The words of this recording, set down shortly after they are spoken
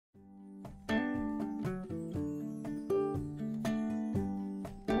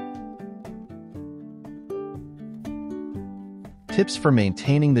Tips for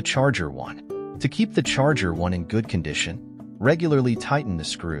maintaining the Charger 1. To keep the Charger 1 in good condition, regularly tighten the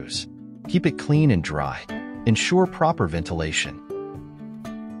screws. Keep it clean and dry. Ensure proper ventilation.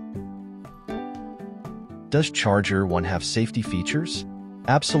 Does Charger 1 have safety features?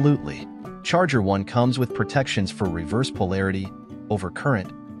 Absolutely. Charger 1 comes with protections for reverse polarity,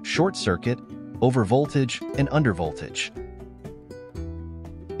 overcurrent, short circuit, overvoltage, and undervoltage.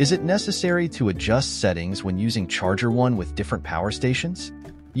 Is it necessary to adjust settings when using Charger 1 with different power stations?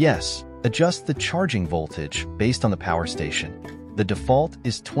 Yes, adjust the charging voltage based on the power station. The default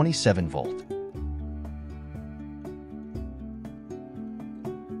is 27 volt.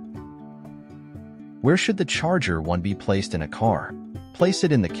 Where should the Charger 1 be placed in a car? Place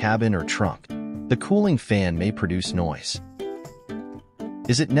it in the cabin or trunk. The cooling fan may produce noise.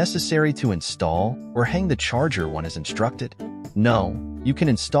 Is it necessary to install or hang the Charger 1 as instructed? No, you can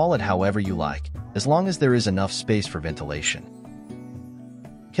install it however you like, as long as there is enough space for ventilation.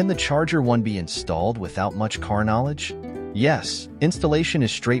 Can the Charger 1 be installed without much car knowledge? Yes, installation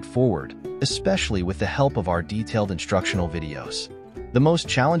is straightforward, especially with the help of our detailed instructional videos. The most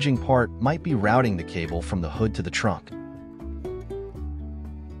challenging part might be routing the cable from the hood to the trunk.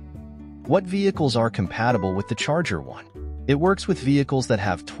 What vehicles are compatible with the Charger 1? It works with vehicles that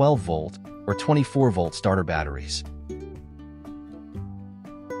have 12-volt or 24-volt starter batteries.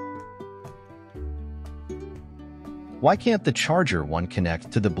 Why can't the Charger 1 connect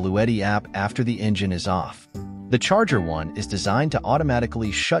to the Bluetti app after the engine is off? The Charger 1 is designed to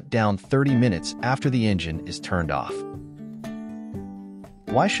automatically shut down 30 minutes after the engine is turned off.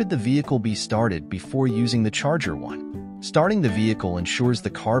 Why should the vehicle be started before using the Charger 1? Starting the vehicle ensures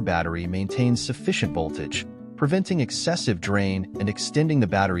the car battery maintains sufficient voltage, preventing excessive drain and extending the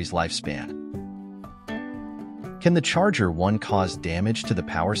battery's lifespan. Can the Charger 1 cause damage to the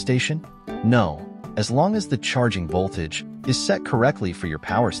power station? No, as long as the charging voltage is set correctly for your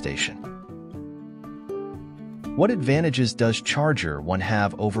power station. What advantages does Charger 1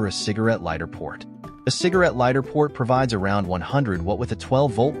 have over a cigarette lighter port? A cigarette lighter port provides around 100 watt with a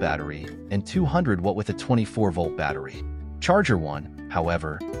 12-volt battery and 200 watt with a 24-volt battery. Charger 1,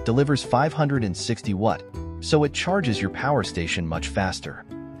 however, delivers 560 watt, so it charges your power station much faster.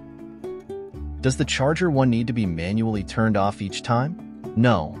 Does the Charger 1 need to be manually turned off each time?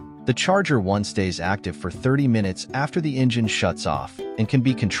 No, the Charger 1 stays active for 30 minutes after the engine shuts off and can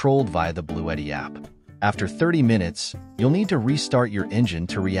be controlled via the Bluetti app. After 30 minutes, you'll need to restart your engine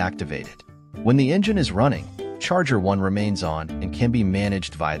to reactivate it. When the engine is running, Charger 1 remains on and can be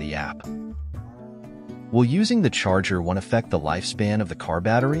managed via the app. Will using the Charger 1 affect the lifespan of the car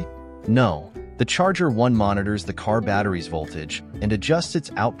battery? No, the Charger 1 monitors the car battery's voltage and adjusts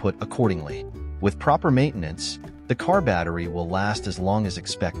its output accordingly. With proper maintenance, the car battery will last as long as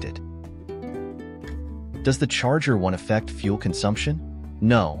expected. Does the Charger 1 affect fuel consumption?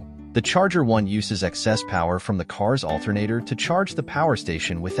 No. The Charger 1 uses excess power from the car's alternator to charge the power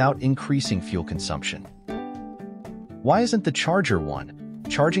station without increasing fuel consumption. Why isn't the Charger 1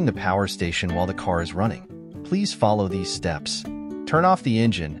 charging the power station while the car is running? Please follow these steps. Turn off the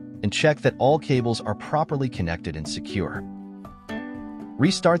engine and check that all cables are properly connected and secure.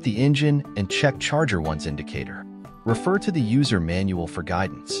 Restart the engine and check Charger 1's indicator. Refer to the user manual for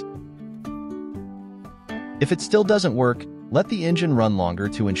guidance. If it still doesn't work, let the engine run longer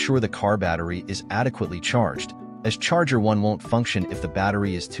to ensure the car battery is adequately charged, as Charger 1 won't function if the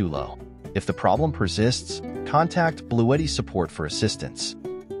battery is too low. If the problem persists, contact Bluetti support for assistance.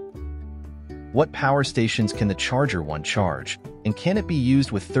 What power stations can the Charger 1 charge, and can it be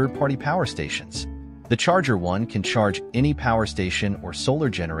used with third-party power stations? The Charger 1 can charge any power station or solar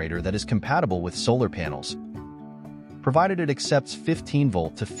generator that is compatible with solar panels, provided it accepts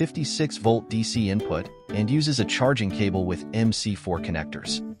 15-volt to 56-volt DC input and uses a charging cable with MC4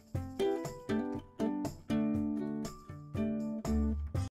 connectors.